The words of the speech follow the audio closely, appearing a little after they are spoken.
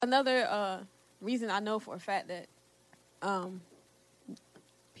Another reason I know for a fact that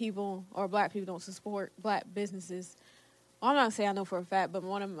people or black people don't support black businesses. Well, I'm not gonna say I know for a fact, but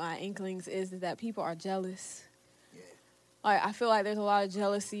one of my inklings is that people are jealous. Yeah. Like I feel like there's a lot of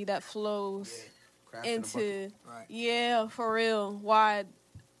jealousy that flows into for real. Why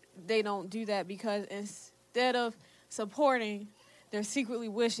they don't do that, because instead of supporting, they're secretly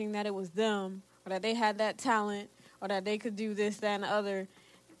wishing that it was them or that they had that talent or that they could do this, that, and the other.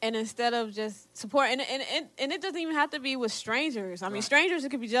 And instead of just supporting, and it doesn't even have to be with strangers. I mean, strangers, it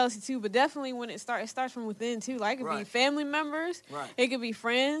could be jealousy too, but definitely when it starts from within too. Like it could be family members, it could be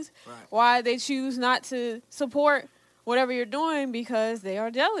friends. Why they choose not to support whatever you're doing because they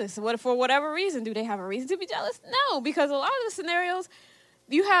are jealous. For whatever reason, do they have a reason to be jealous? No, because a lot of the scenarios,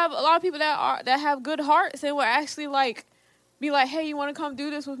 you have a lot of people that have good hearts and will actually be like, hey, you want to come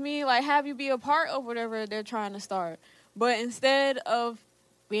do this with me? Like have you be a part of whatever they're trying to start. But instead of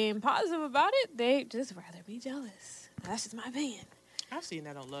being positive about it, they just rather be jealous. That's just my opinion. I've seen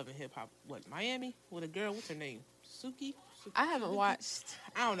that on Love and Hip Hop. What, Miami? With a girl, what's her name? Suki? I haven't watched.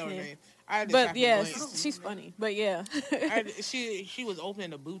 I don't know her name. But yeah, she's funny. But yeah, she was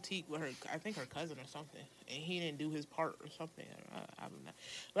opening a boutique with I think her cousin or something, and he didn't do his part or something. I don't know.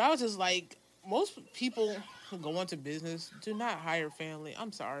 But I was just like, most people who go into business do not hire family.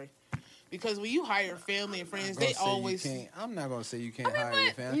 I'm sorry. Because when you hire family and friends, they always. I'm not gonna say you can't hire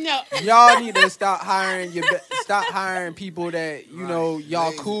your family. No, y'all need to stop hiring people that you know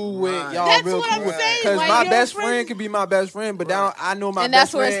y'all cool with. Y'all that's real what cool I'm with. saying. Because my best friend could be my best friend, but I know my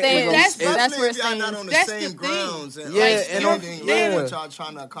best friend. That's where it stands. Not on the That's same the grounds. thing. And Yeah, what y'all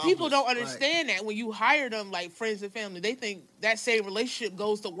trying to accomplish. People don't understand that when you hire them like friends and family, they think that same relationship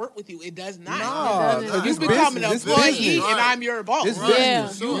goes to work with you. It does not. No, you become an employee and I'm your boss. Yeah,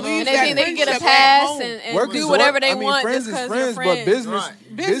 and they think they can get a pass and do whatever they want friends just is because friends, they're friends.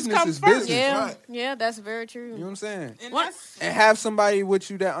 but business is first. business. Yeah, that's very true. You know what I'm saying? And have somebody with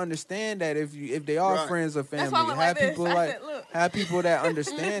you that understand that if they are friends or family, have people that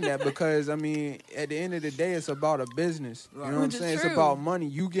understand that, because I mean at the end of the day it's about a business. You know what I'm saying? It's about money.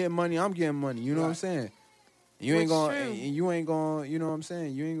 You get money, I'm getting money. You know what I'm saying? You ain't gonna, you know what I'm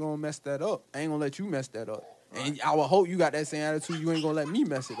saying? You ain't gonna mess that up. I ain't gonna let you mess that up. And I would hope you got that same attitude. You ain't gonna let me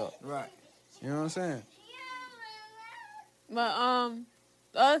mess it up. Right. You know what I'm saying? But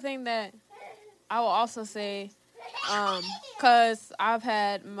the other thing that I will also say, because I've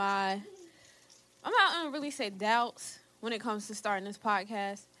had I'm not gonna really say doubts when it comes to starting this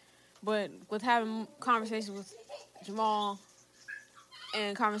podcast, but with having conversations with Jamal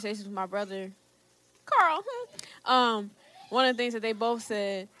and conversations with my brother Carl, one of the things that they both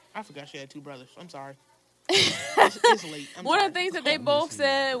said. I forgot she had two brothers. I'm sorry. It's late. One of the things that they both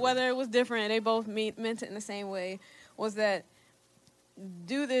said, whether it was different, they both meant it in the same way, was that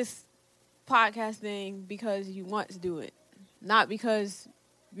do this podcast thing because you want to do it, not because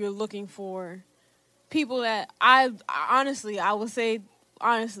you're looking for people that I would say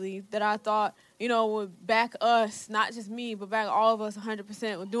honestly that I thought would back us, not just me, but back all of us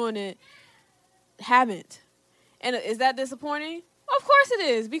 100% with doing it. Haven't. And is that disappointing? Of course it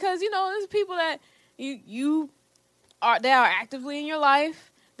is, because there's people that you are actively in your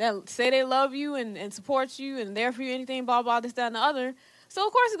life that say they love you and support you and there for you, anything, blah blah, this, that, and the other. So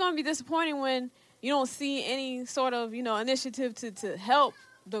of course it's going to be disappointing when you don't see any sort of initiative to help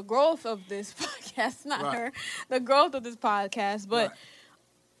the growth of this podcast, the growth of this podcast. But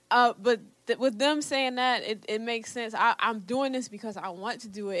with them saying that, it makes sense. I'm doing this because I want to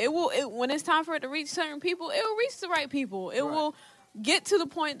do it. When it's time for it to reach certain people, it will reach the right people. It will get to the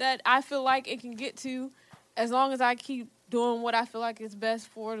point that I feel like it can get to, as long as I keep doing what I feel like is best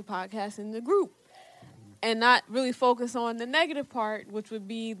for the podcast and the group, and not really focus on the negative part, which would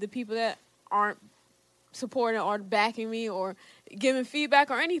be the people that aren't supporting or backing me or giving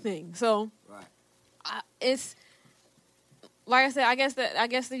feedback or anything. So it's. Like I said, I guess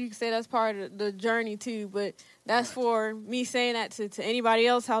that you could say that's part of the journey too, but that's for me saying that to anybody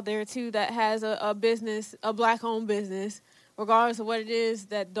else out there too that has a business, a black-owned business, regardless of what it is,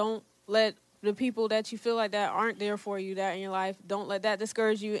 that don't let the people that you feel like that aren't there for you, that in your life, don't let that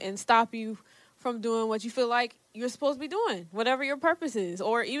discourage you and stop you from doing what you feel like you're supposed to be doing, whatever your purpose is,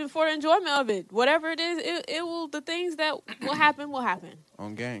 or even for the enjoyment of it, whatever it is, it will, the things that will happen.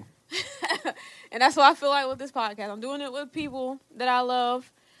 On game. And that's what I feel like with this podcast. I'm doing it with people that I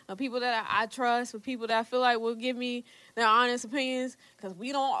love, people that I trust, with people that I feel like will give me their honest opinions, because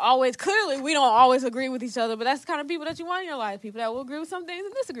we don't always agree with each other, but that's the kind of people that you want in your life, people that will agree with some things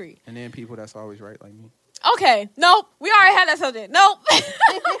and disagree. And then people that's always right, like me. Okay, nope, we already had that subject. Nope.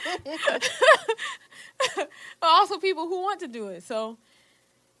 But also people who want to do it. So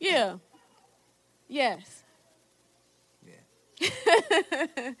Yeah. Yes. Yeah.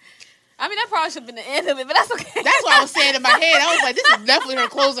 I mean, that probably should have been the end of it, but that's okay. That's what I was saying in my head. I was like, this is definitely her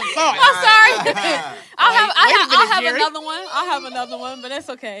closing thought. I'm sorry. I'll have Jerry. another one. I'll have another one, but that's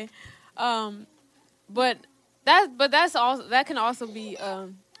okay. But that's also, that can also be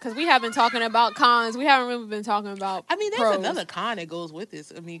because we have been talking about cons. We haven't really been talking about. I mean, there's pros. another con that goes with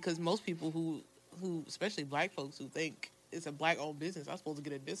this. I mean, because most people who especially black folks who think it's a black-owned business, I'm supposed to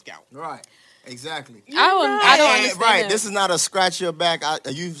get a discount. Right. Exactly. I don't understand. Right. That. This is not a scratch your back.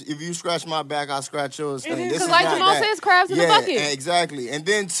 If you scratch my back, I scratch yours. Because like Jamal says, crabs in the bucket. Exactly. And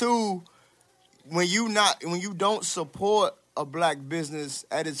then two, when you don't support a black business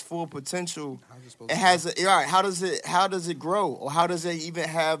at its full potential, it has how does it grow, or how does it even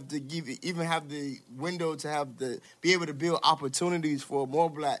have the window to be able to build opportunities for more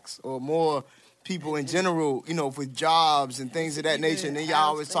blacks or more people in general, for jobs and things of that nature. And then y'all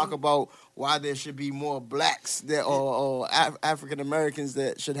always talk about why there should be more blacks or African Americans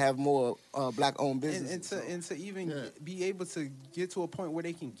that should have more black-owned businesses. And to even be able to get to a point where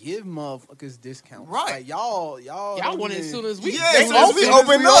they can give motherfuckers discounts. Right. Like, y'all want it as soon as we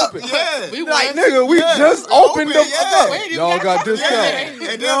open up. Yeah. We like, nigga, we just opened the fuck up. Y'all got discounts.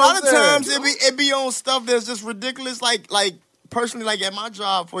 Yeah. And then a lot of times it be on stuff that's just ridiculous. Like personally, like at my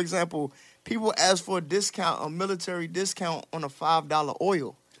job, for example, people ask for a military discount on a $5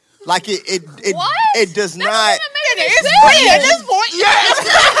 oil. Like it does not. It's free at this point. Yes.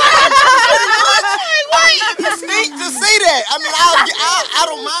 Just say that. I mean, I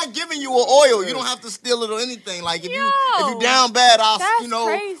don't mind giving you an oil. You don't have to steal it or anything. Like if you down bad,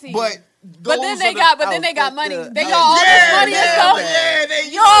 crazy. But then they got money. They got all this money and stuff.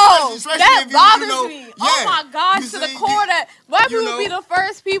 That bothers me. Oh my gosh, to the core that black people be the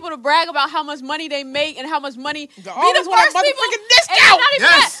first people to brag about how much money they make and how much money. Be the first people. Discount.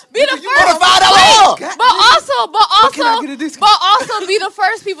 Be the first. But also be the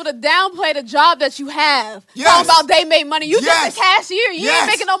first people to downplay the job that you have. Talking about they make money. You just a cashier. You ain't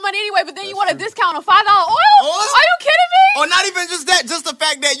making no money anyway. But then you want a discount on $5 oil? Are you kidding me? Or not even just that. Just the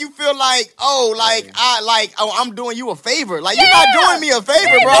fact that you feel like, I'm doing you a favor. Like you're not doing me a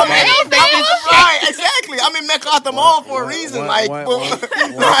favor, bro. Right, exactly. I'm in MacArthur Mall for a reason. Real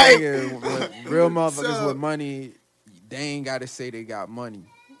motherfuckers with money, they ain't got to say they got money.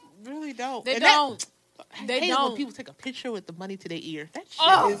 Really don't. They don't. They don't. When people take a picture with the money to their ear. That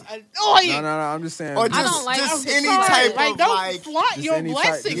shit is annoying. No. I'm just saying. Or I don't like just any type of don't flaunt your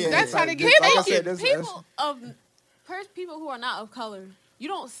blessings. That's how they get people who are not of color. You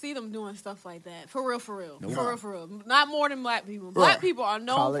don't see them doing stuff like that. For real. No. For real. Not more than black people. Black people are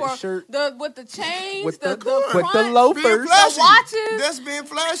known for with the chains, with the loafers, the watches. That's being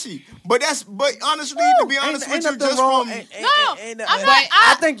flashy. But honestly, to be honest with you, just wrong.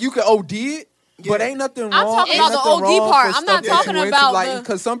 I think you can OD it. Yeah. But ain't nothing wrong. I'm talking about the OD part. I'm not talking about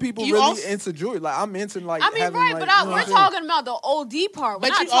because some people really into jewelry. Like I'm into like. I mean, right, but we're talking about the OD part.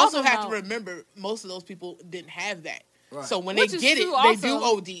 But you also have to remember, most of those people didn't have that. Right. So when they get it, they do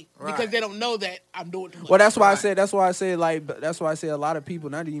OD because they don't know that I'm doing too much. Well, that's why I said. That's why I say a lot of people,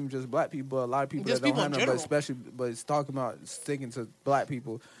 not even just black people, but a lot of people just that don't have none, but it's talking about sticking to black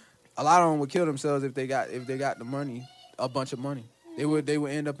people. A lot of them would kill themselves if they got the money, a bunch of money. They would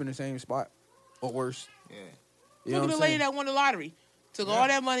end up in the same spot or worse. Yeah. Look at the lady that won the lottery. Took all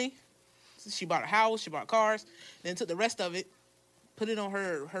that money. She bought a house. She bought cars. Then took the rest of it, put it on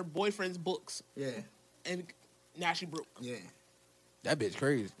her boyfriend's books. Yeah. And now she broke. Yeah. That bitch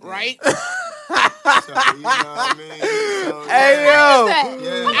crazy. Right? So, you know what I mean? So, hey, yo.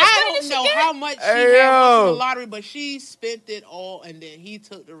 I don't know how much she had from the lottery, but she spent it all, and then he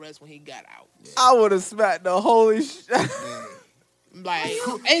took the rest when he got out. Yeah. I would have smacked the holy shit. Like,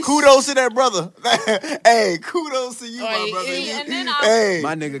 kudos to that brother. Hey, kudos to you, my brother.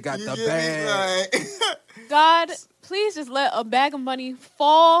 My nigga got the bag. God, please just let a bag of money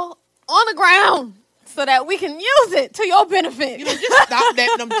fall on the ground so that we can use it to your benefit. You know, just stop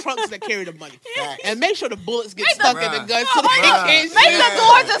them trunks that carry the money. And make sure the bullets get stuck in the gun so they can't make the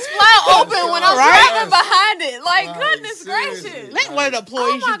door just fly open when I'm driving behind it. Like, goodness gracious. Let one of the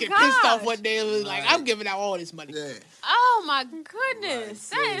employees just get pissed off one day and was like, I'm giving out all this money. Yeah. Oh my goodness.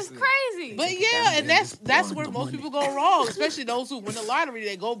 That is crazy. But yeah, and that's where most people go wrong, especially those who win the lottery.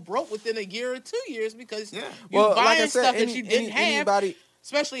 They go broke within a year or 2 years because you're buying stuff that you didn't have.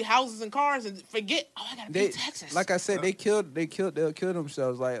 Especially houses and cars, and forget. Oh, I gotta pay taxes. Like I said, they'll kill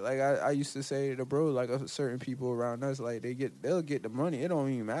themselves. Like I used to say to bro, like certain people around us, like they'll get the money. It don't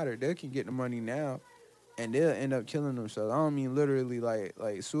even matter. They can get the money now, and they'll end up killing themselves. I don't mean literally like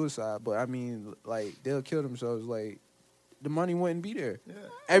suicide, but I mean like they'll kill themselves like the money wouldn't be there. Yeah.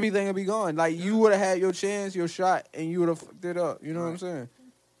 Everything would be gone. Like, you would have had your chance, your shot, and you would have fucked it up. You know what I'm saying?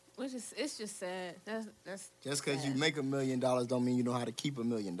 It's just sad. That's just because you make $1 million don't mean you know how to keep $1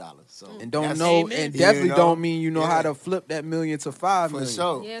 million. So and definitely don't mean you know how to flip that $1 million to $5 million. For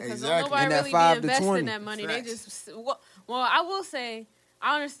sure. Yeah, because exactly. nobody and really that be investing that money. Facts. They just well, I will say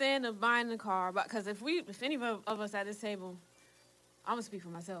I understand the buying the car, but because if any of us at this table, I'm gonna speak for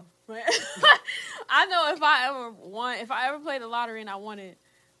myself. But I know if I ever played the lottery and I won it,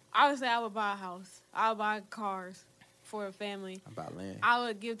 I would say I would buy a house. I would buy cars for a family. About land. I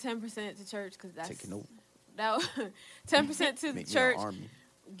would give 10% to church because that's taking over. 10% to the church.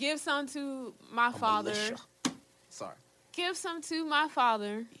 Give some to my father. Militia. Sorry. Give some to my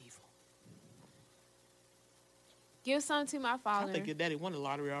father. Give some to my father. I think your daddy won the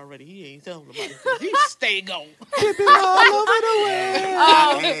lottery already. He ain't telling nobody. He stay going. Tipping all over the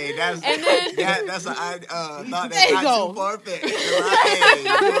world. Hey, that's and then, that's not too far-fetched.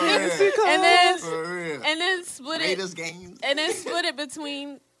 And then split Raiders games. And then split it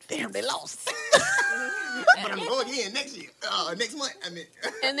between. Damn, they lost. But I'm going in next year. Next month. I mean.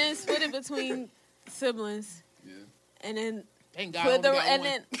 And then split it between siblings. Yeah. And then. Thank God.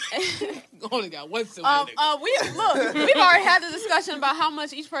 Only got one sibling. We've already had the discussion about how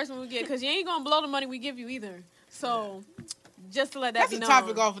much each person would get because you ain't gonna blow the money we give you either. So, just to let that be known. That's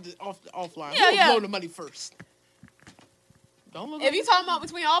a topic offline. Yeah. Blow the money first. Don't look. If you talking about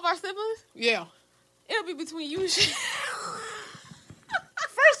between all of our siblings, yeah, it'll be between you and shit.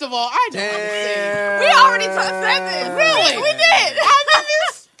 First of all, I know how to say. We already said this. Really? We did. I did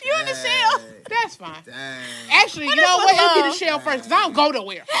this. You in the shell. That's fine. Dang. Actually, you know what? It'll be the shell first because I don't go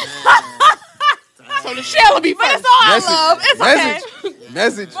nowhere. So the shell will be first. But it's all I love. It's okay.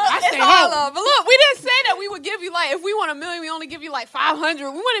 Message. But it's all I love. But look, we didn't say that we would give you like if we want $1 million, we only give you like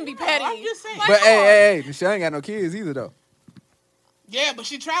 500. We wouldn't be petty. I'm just saying. Like, But hey, Michelle ain't got no kids either though. Yeah, but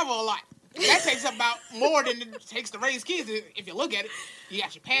she travel a lot. That takes about more than it takes to raise kids. If you look at it, you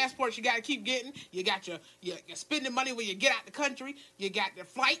got your passports you got to keep getting. You got your spending money when you get out the country. You got the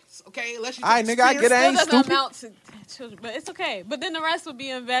flights. Okay, unless you. All right, nigga, I get it. I ain't stupid. Amount to children, but it's okay. But then the rest would be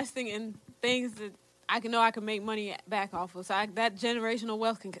investing in things that I can make money back off of. So that generational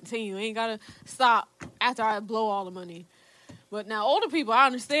wealth can continue. Ain't gotta stop after I blow all the money. But now older people, I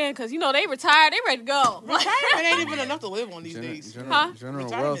understand because, they retired. They ready to go. Retirement ain't even enough to live on these days. General Retirement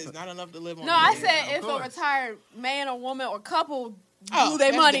wealth is not enough to live on. No, I said if a retired man or woman or couple blew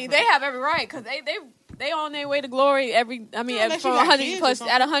their money, different. they have every right because they on their way to glory from 100 plus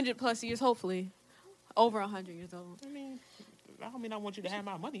at 100 plus years, hopefully over 100 years old. I don't mean I want you to have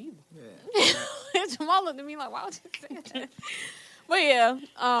my money either. Yeah. Jamal looked at me like, why would you say that? But yeah,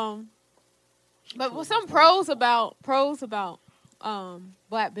 but some pros about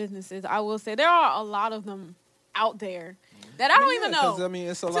black businesses, I will say there are a lot of them out there that I don't even know.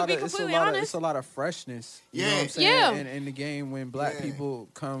 It's a lot of freshness. You know what I'm saying? In the game when black people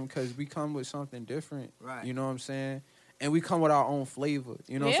come, because we come with something different. Right. You know what I'm saying? And we come with our own flavor.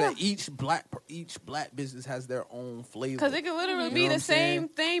 You know what I'm saying? Each black business has their own flavor. Because it could literally be the same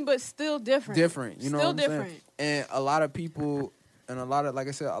thing, but still different. You know what I'm saying? And a lot of people, and like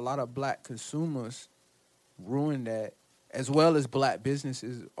I said, a lot of black consumers ruin that, as well as black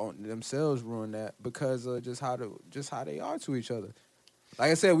businesses themselves ruin that because of just how they are to each other.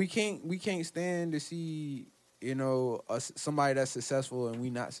 Like I said, we can't stand to see somebody that's successful and we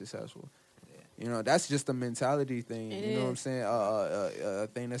not successful. That's just a mentality thing. You know what I'm saying? A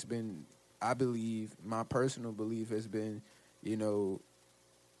thing that's been, I believe, my personal belief has been,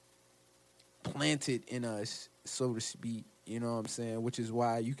 planted in us, so to speak. You know what I'm saying? Which is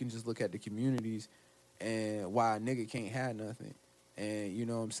why you can just look at the communities and why a nigga can't have nothing. And you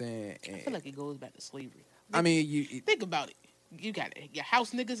know what I'm saying? And I feel like it goes back to slavery. Think about it. You got your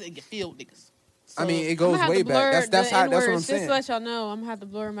house niggas and your field niggas. So it goes way back. That's what I'm saying. Just to let y'all know, I'm gonna have to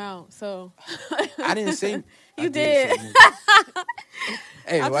blur them out. So I didn't say you did.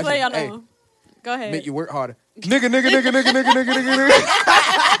 Hey, I'll just let y'all know. Hey, go ahead. Make you work harder. Nigga.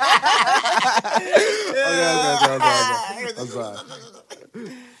 I'm sorry.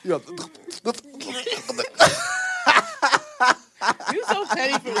 You so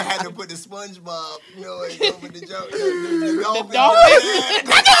petty for I had to put the SpongeBob, over the joke. The dolphin.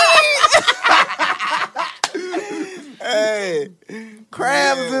 Hey,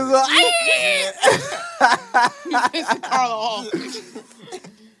 crabs is You pissing Carla off.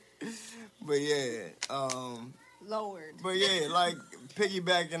 But lowered. But like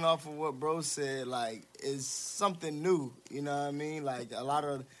piggybacking off of what bro said, like is something new. You know what I mean? Like a lot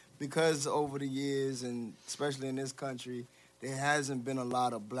of, because over the years and especially in this country, there hasn't been a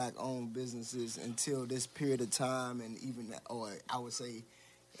lot of black-owned businesses until this period of time, and even, or I would say,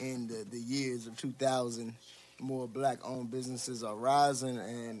 in the years of 2000, more black-owned businesses are rising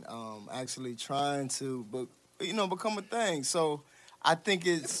and actually trying to, become a thing. So I think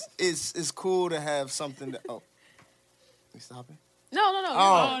it's cool to have something that. Oh, we stopping? No.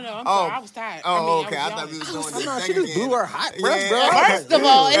 Oh, no, I'm sorry. I was tired. Okay. I thought we was doing this thing she just blew her hot breath, bro. First of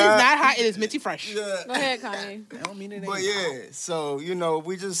all, it is not hot. It is minty fresh. Yeah. Go ahead, Kanye. I don't mean it. But yeah, so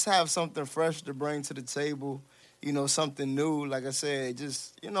we just have something fresh to bring to the table. Something new. Like I said,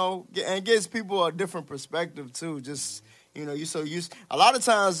 just and gives people a different perspective too. Just you so used. A lot of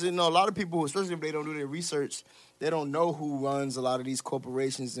times, a lot of people, especially if they don't do their research, they don't know who runs a lot of these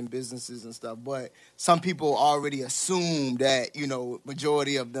corporations and businesses and stuff. But some people already assume that,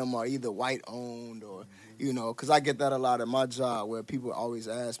 majority of them are either white owned or, because I get that a lot at my job where people always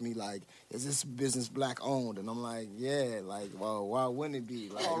ask me, like, is this business black owned? And I'm like, yeah, like, well, why wouldn't it be?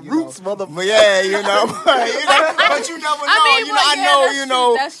 Like, roots, motherfucker. But yeah, but you never know. I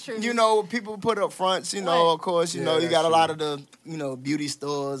know, that's true. People put up fronts, of course, you got a lot of the, beauty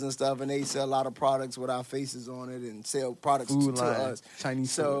stores and stuff, and they sell a lot of products with our faces on it and sell products to us.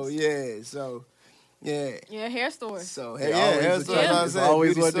 Chinese stores. Yeah, hair stores. So hair stores. It's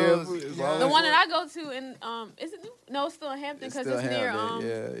always what they're. The one that I go to in is it new? No, it's still in Hampton because it's near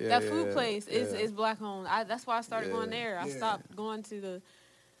that food place is black owned. That's why I started going there. I stopped going to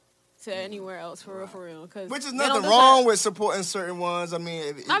anywhere else for real. Which is nothing wrong with supporting certain ones. I mean,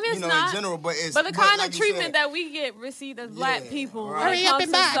 it's not. in general, but the kind of treatment that we get received as black people when it comes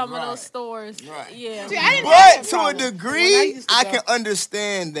to some of those stores. Right. Yeah. But to a degree, I can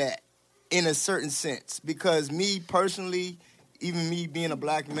understand that in a certain sense, because me personally, even me being a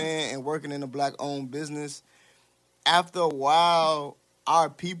black man and working in a black-owned business, after a while, our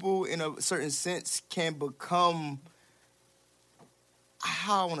people, in a certain sense, can become,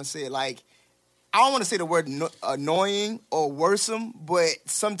 how I want to say it, like, I don't want to say the word annoying or worrisome, but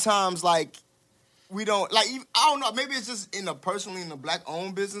sometimes, like, we don't, like, I don't know, maybe it's just personally in a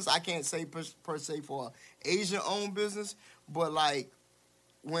black-owned business. I can't say per se for an Asian-owned business, but, like,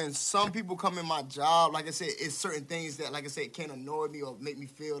 when some people come in my job, like I said, it's certain things that, like I said, can annoy me or make me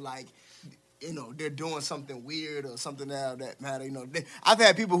feel like, they're doing something weird or something that matter. I've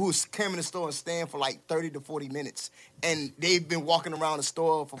had people who came in the store and stand for like 30 to 40 minutes, and they've been walking around the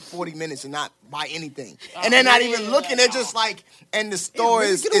store for 40 minutes and not buy anything. And they're not even looking. They're just like, and the store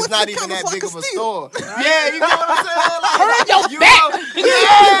is not even that big of a store. Yeah, you know what I'm saying? Like, hurry your back.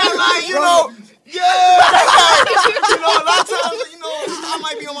 Yeah, a lot of times, I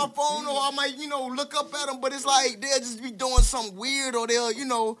might be on my phone or I might, look up at them, but it's like they'll just be doing something weird, or they'll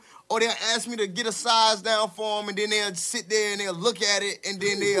ask me to get a size down for them, and then they'll sit there and they'll look at it, and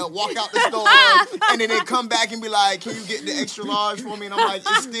then they'll walk out the store, and then they'll come back and be like, can you get the extra large for me? And I'm like,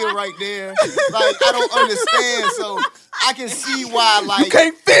 it's still right there. Like, I don't understand, so I can see why, like, you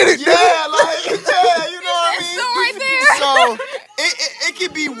can't fit it. Yeah, you know what I mean? It's still right there. So it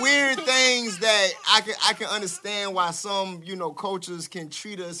can be weird things that I can understand why some, cultures can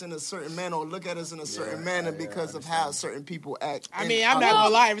treat us in a certain manner or look at us in a certain manner because of how certain people act. I mean, I'm not gonna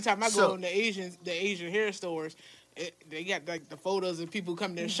lie. Every time I go in the Asian hair stores, they got like the photos of people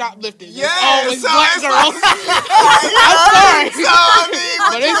coming there shoplifting. Yeah, it's always black girls. I'm sorry,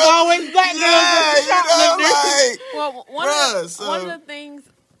 but it's always black girls shoplifters. Well, one of the things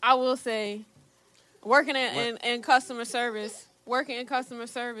I will say, working in customer service,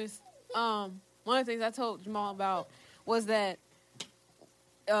 one of the things I told Jamal about was that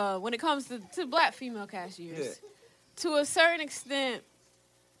when it comes to black female cashiers, to a certain extent,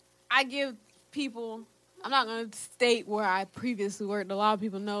 I give people, I'm not going to state where I previously worked. A lot of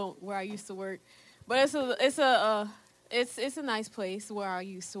people know where I used to work, but it's a nice place where I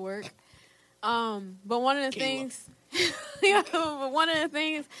used to work. But one of the things,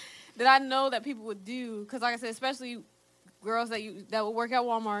 that I know that people would do, because like I said, especially girls that would work at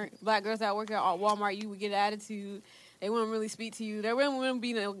Walmart, black girls that work at Walmart, you would get an attitude. They wouldn't really speak to you. There wouldn't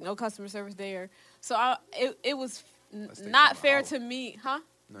be no customer service there. So it was not fair to me, huh?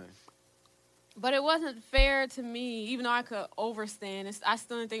 Nice. But it wasn't fair to me, even though I could overstand. I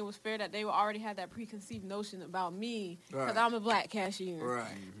still didn't think it was fair that they already had that preconceived notion about me because I'm a black cashier. Right.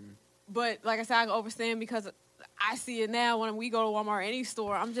 Mm-hmm. But like I said, I can overstand because I see it now when we go to Walmart or any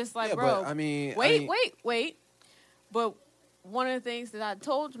store. I'm just like, bro, but, wait. But one of the things that I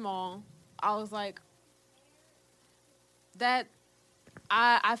told Jamal, I was like, that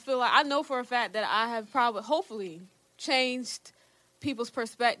I feel like I know for a fact that I have hopefully changed people's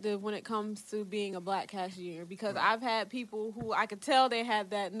perspective when it comes to being a black cashier, because I've had people who I could tell they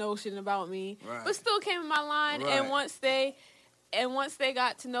had that notion about me, but still came in my line, and once they And once they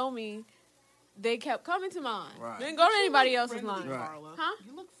got to know me, they kept coming to mine. Right. They didn't go to anybody else's line. Right. Huh?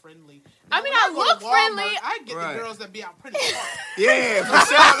 You look friendly. I mean, I look friendly. I get the girls that be out pretty hard. Yeah, for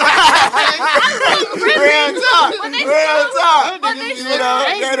sure. Real talk. Real talk. But they You know,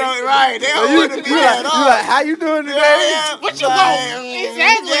 they don't, right. They don't want to be at all. You like, how you doing today? Yeah, What you going?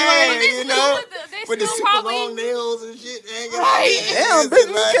 Exactly. Yeah, they you know. they With the still super probably long nails and shit. Right. Damn, bitch,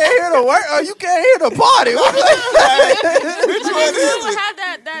 you can't hear the work. You can't hear the party. What Which one still is would it? have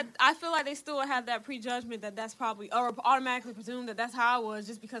that I feel like they still would have that prejudgment that's probably, or automatically presume that's how I was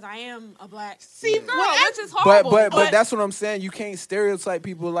just because I am a black girl, which is horrible. But that's what I'm saying. You can't stereotype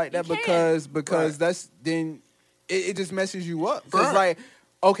people like that You can't. because that's then it just messes you up. Cause Right. like,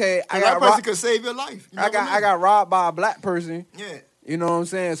 okay, That person could save your life. You I got robbed by a black person. Yeah. You know what I'm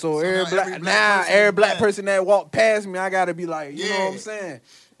saying? So now every every black black person every is black bad. person that walked past me, I gotta be like, you know Yeah. what I'm saying?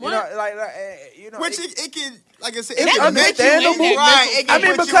 You What? know, like Which it can, like I said, it's it can make you understandable. in that right. It can I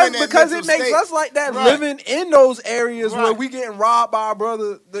mean, put you in that because it mental makes state. us like that Right. living in those areas where Right. we getting robbed by our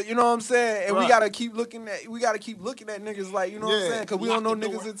brother. You know what I'm saying? And we Right. gotta keep looking at niggas like, you know what I'm Yeah. saying? Because we don't know Lock the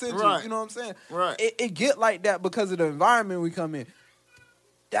niggas' door. intentions. Right. You know what I'm saying? Right. It get like that because of the environment we come in.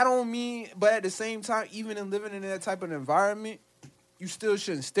 That don't mean, but at the same time, even in living in that type of environment, you still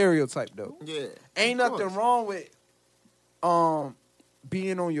shouldn't stereotype though. Yeah. Ain't Of nothing course. wrong with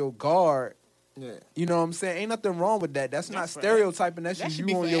being on your guard. Yeah. You know what I'm saying? Ain't nothing wrong with that. That's not for stereotyping. That's that just should you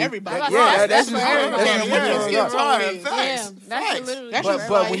be on for your everybody. Yeah, That's that's for just everybody. that's just you on your Yeah, guard. right. Facts. That's Facts. literally That's for just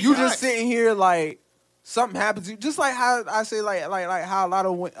But when you Facts. just sitting here like something happens to you, just like how I say like how a lot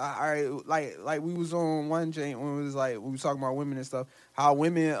of like we was on one joint when it was like we was talking about women and stuff. How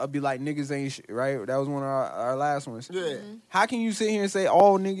women be like niggas ain't shit, right? That was one of our last ones. Yeah. How can you sit here and say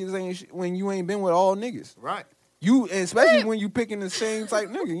all niggas ain't shit when you ain't been with all niggas? Right. You, especially when you picking the same type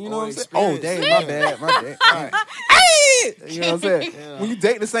nigga, you know Or what I'm saying? Oh, experience. damn, my bad. Right. Hey! You know what I'm saying? Yeah. When you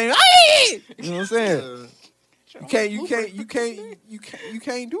date the same, hey! You know what I'm saying? Uh, You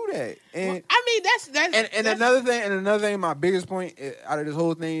can't do that. And I mean, that's another thing, my biggest point out of this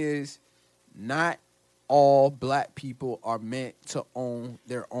whole thing is not all black people are meant to own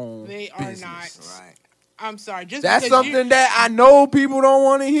their own They are business. not. Right. I'm sorry. Just That's because something that I know people don't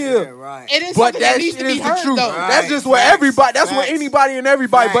want to Yeah, hear. right. It is But something that that needs shit to is be the heard, truth. though. Right. That's just what Facts. everybody. That's what Facts. anybody and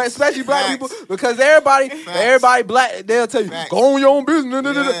everybody, but Facts. especially black Facts. people, because everybody black. They'll tell you, Facts. go on your own business.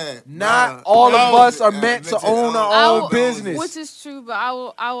 Yeah. Not Nah. all of No. us are Yeah, meant to meant to own own our I own will- business. which is true, but I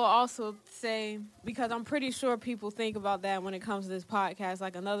will also say, because I'm pretty sure people think about that when it comes to this podcast,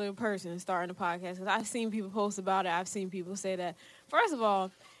 like another person starting a podcast. Because I've seen people post about it. I've seen people say that. First of all,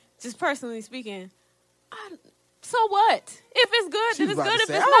 just personally speaking, so what? If it's good, She's then it's about good. to If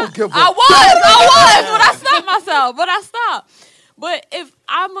say, it's I don't not, give a I was, but I stopped myself. But I stopped. But if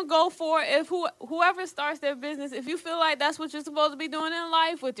I'm gonna go for it, if whoever starts their business, if you feel like that's what you're supposed to be doing in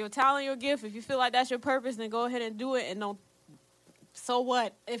life with your talent, your gift, if you feel like that's your purpose, then go ahead and do it. And don't. So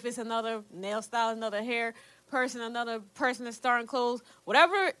what? If it's another nail style, another hair person, another person that's starting clothes,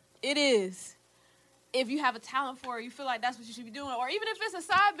 whatever it is. If you have a talent for it, you feel like that's what you should be doing. Or even if it's a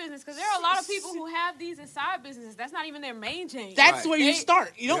side business, because there are a lot of people who have these as side businesses. That's not even their main change. That's Right. where you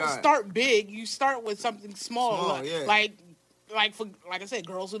start. You don't Right. start big. You start with something small. Small, yeah. Like I said,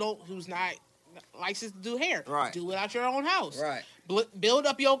 girls who's not licensed to do hair. Right. Do it out your own house. Right. Build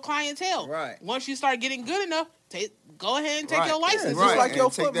up your clientele. Right. Once you start getting good enough, go ahead and take Right. your license. Just like And your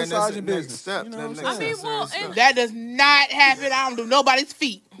take foot that massaging next business. step, You know that what I'm next saying? I mean, well, necessary and- step. That does not happen. I don't do nobody's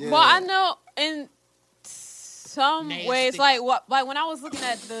feet. Yeah. Well, I know in some Nasty. ways, like when I was looking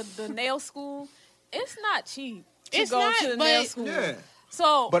at the nail school, it's not cheap to It's go not, to the but- nail school. Yeah.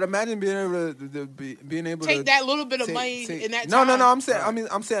 So, But imagine being able to Take that little bit of take- money take- in that No, time.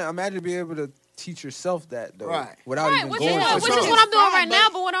 I'm saying, imagine being able to teach yourself that though, Right. without right, even which going. is for what, which sure. is what I'm doing Fine, right but- now.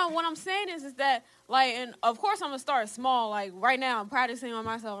 But what I'm saying is that, like, and of course I'm gonna start small. Like right now, I'm practicing on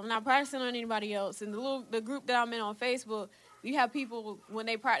myself. I'm not practicing on anybody else. And the group that I'm in on Facebook, you have people when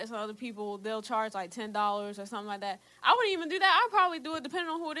they practice on other people, they'll charge like $10 or something like that. I wouldn't even do that. I'd probably do it depending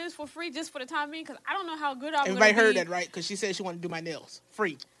on who it is for free, just for the time being, because I don't know how good I'm. Everybody gonna heard be. that, right? Because she said she wanted to do my nails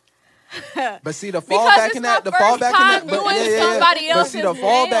free. But see, the Because fallback it's in my that, the first fallback in time that, but doing somebody But see, the else's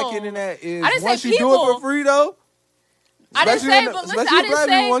fallback nails. in that is I didn't say once you do it people. for free though. I didn't Especially say, in the- but listen, especially I in didn't black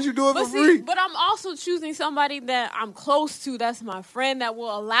say. people, once you do it but for free. But I'm also choosing somebody that I'm close to. That's my friend that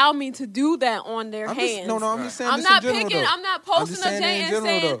will allow me to do that on their I'm hands. just, I'm just saying I'm this not in general, picking. though. I'm not I'm posting just a saying J it in and general,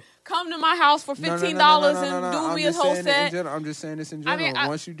 saying, though. "Come to my house for No, no, no, $15 no, no, no, and no. do I'm me a just whole saying it in set." general. I'm just saying this in I general. mean,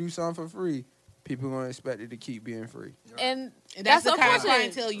 Once you do something for free, people gonna expect it to keep being free. And And that's the kind of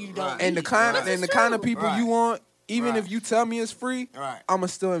unfortunate. clientele you don't. Right. And the need. kind This is and the kind of true. people Right. you want, even Right. if you tell me it's free, Right. I'ma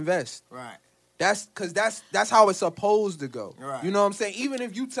still invest. Right. That's how it's supposed to go. Right. You know what I'm saying? Even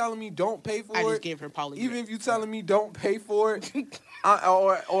if you telling me don't pay for it. I just gave her poly. Even if you telling me don't pay for it,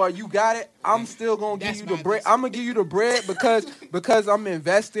 or you got it, I'm still gonna give you the bread. I'm gonna give you the bread because I'm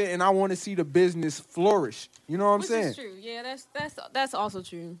invested and I want to see the business flourish. You know what I'm saying? Which is true. Yeah, that's also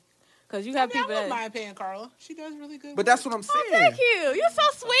true. Because you have people I that... wouldn't mind paying Carla. She does really good. But that's what I'm saying. Oh, thank you. You're so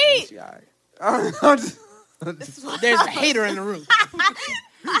sweet. I'm just, There's a hater in the room.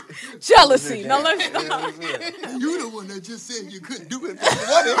 Jealousy. No, let's stop. You the one that just said you couldn't do it. How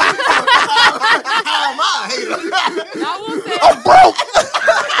am I a hater? I will say... I'm broke.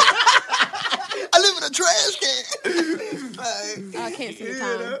 I live in a trash can. I can't see the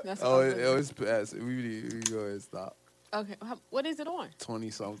time. That's it was past. We go ahead and stop. Okay. What is it on?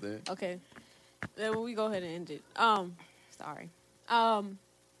 20-something. Okay. Then we go ahead and end it. Sorry.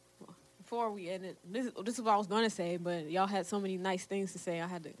 Before we end it, this is what I was going to say, but y'all had so many nice things to say.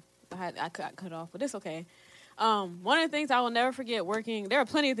 I cut off, but it's okay. One of the things I will never forget working, there are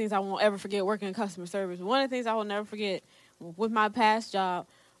plenty of things I won't ever forget working in customer service. One of the things I will never forget with my past job,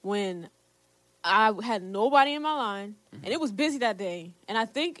 when I had nobody in my line, and it was busy that day, and I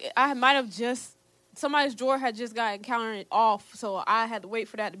think I might have just, somebody's drawer had just got counted off, so I had to wait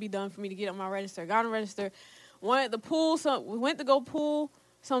for that to be done for me to get on my register. Got on the register, went to go pull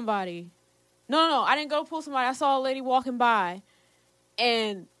somebody. No, I didn't go pull somebody. I saw a lady walking by,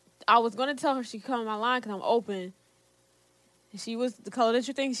 and I was going to tell her she could come in my line because I'm open. She was the color that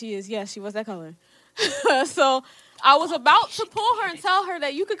you think she is. Yes, she was that color. So I was about to pull her and tell her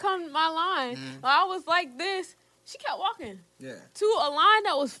that you could come to my line. I was like this. She kept walking. Yeah. To a line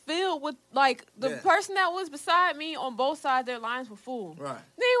that was filled with, like, the person that was beside me on both sides, their lines were full. Right.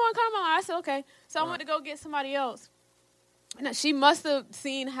 They didn't want to come to my line. I said, okay. So I went to go get somebody else. And she must have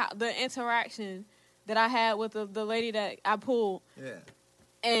seen how the interaction that I had with the lady that I pulled. Yeah.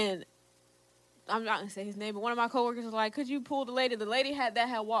 And I'm not going to say his name, but one of my coworkers was like, could you pull the lady? The lady had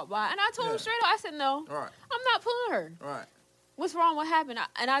walked by. And I told him straight up, I said, no, I'm not pulling her. Right. What's wrong? What happened?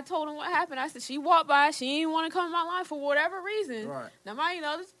 And I told him what happened. I said, she walked by. She didn't want to come in my line for whatever reason. Right. Now, my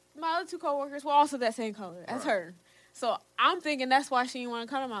other two coworkers were also that same color as her. So I'm thinking that's why she didn't want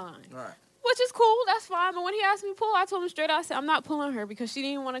to come to my line. Right. Which is cool. That's fine. But when he asked me to pull, I told him straight out, I said, I'm not pulling her because she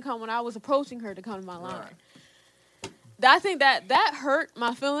didn't want to come when I was approaching her to come to my line. Right. I think that hurt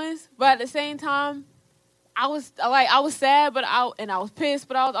my feelings. But at the same time, I was sad, but I was pissed.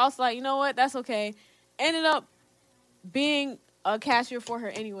 But I was also like, you know what? That's okay. Ended up being a cashier for her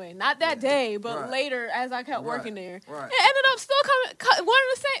anyway. Not that day, but later as I kept working there. Right. It ended up still coming, one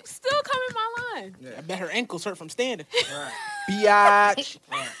of the same, still coming in my line. Yeah. I bet her ankles hurt from standing. Right. Biatch.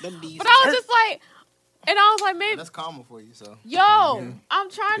 But I was just like, and I was like, maybe. That's common for you, so. Yo,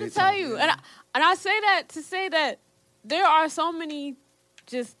 I'm trying to tell you. And I say that to say that there are so many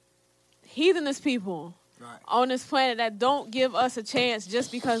just heathenous people on this planet that don't give us a chance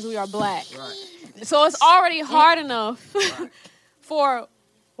just because we are black. Right. So it's already hard enough for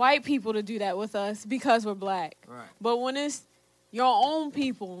white people to do that with us because we're black. Right. But when it's your own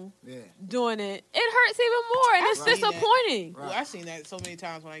people doing it, it hurts even more, and it's disappointing. Well, I've seen that so many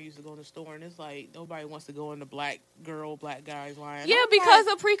times when I used to go to the store, and it's like nobody wants to go in the black guy's line. Yeah, because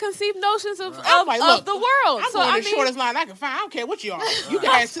of preconceived notions of the world. I'm going the shortest line I can find. I don't care what you are. You can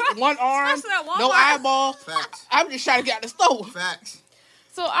have one arm, no eyeball. Facts. I'm just trying to get out the store. Facts.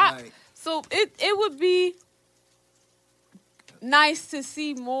 So it would be nice to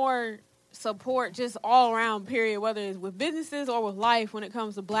see more support just all around, period, whether it's with businesses or with life when it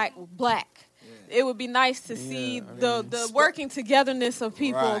comes to black. Yeah. It would be nice to see the working togetherness of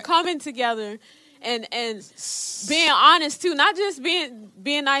people coming together and being honest too, not just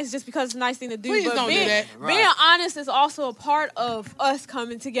being nice just because it's a nice thing to do. Please but don't being, do that. Being honest is also a part of us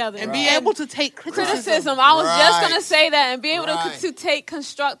coming together and be able to take criticism. I was just gonna say that, and be able to take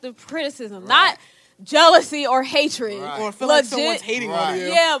constructive criticism, not jealousy or hatred, or feel like someone's hating on you.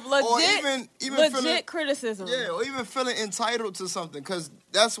 Yeah, legit, or even legit criticism. Yeah, or even feeling entitled to something, because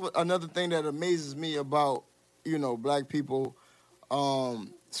that's what another thing that amazes me about black people,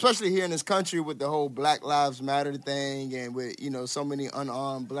 especially here in this country with the whole Black Lives Matter thing, and with so many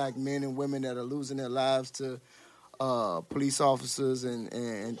unarmed black men and women that are losing their lives to police officers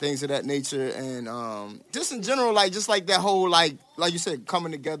and things of that nature, and just in general, just like that whole like you said,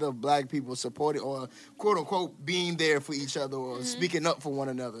 coming together of black people supporting or quote unquote being there for each other or speaking up for one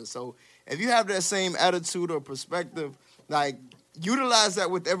another. So if you have that same attitude or perspective, utilize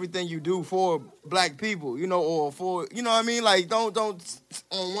that with everything you do for black people, you know, or for, you know what I mean? Like, don't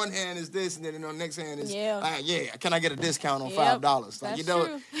on one hand is this, and then on the next hand is, can I get a discount on $5? Like, you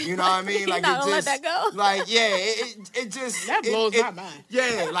know what I mean? Like, it just, let that go. Like, it just. That blows my mind.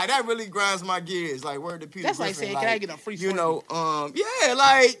 Yeah, like, that really grinds my gears. Like, word to Peter That's Griffin, like saying, can I get a free you know,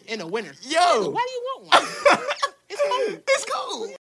 like. in the winter. Yo. Why do you want one? It's cold. It's cold.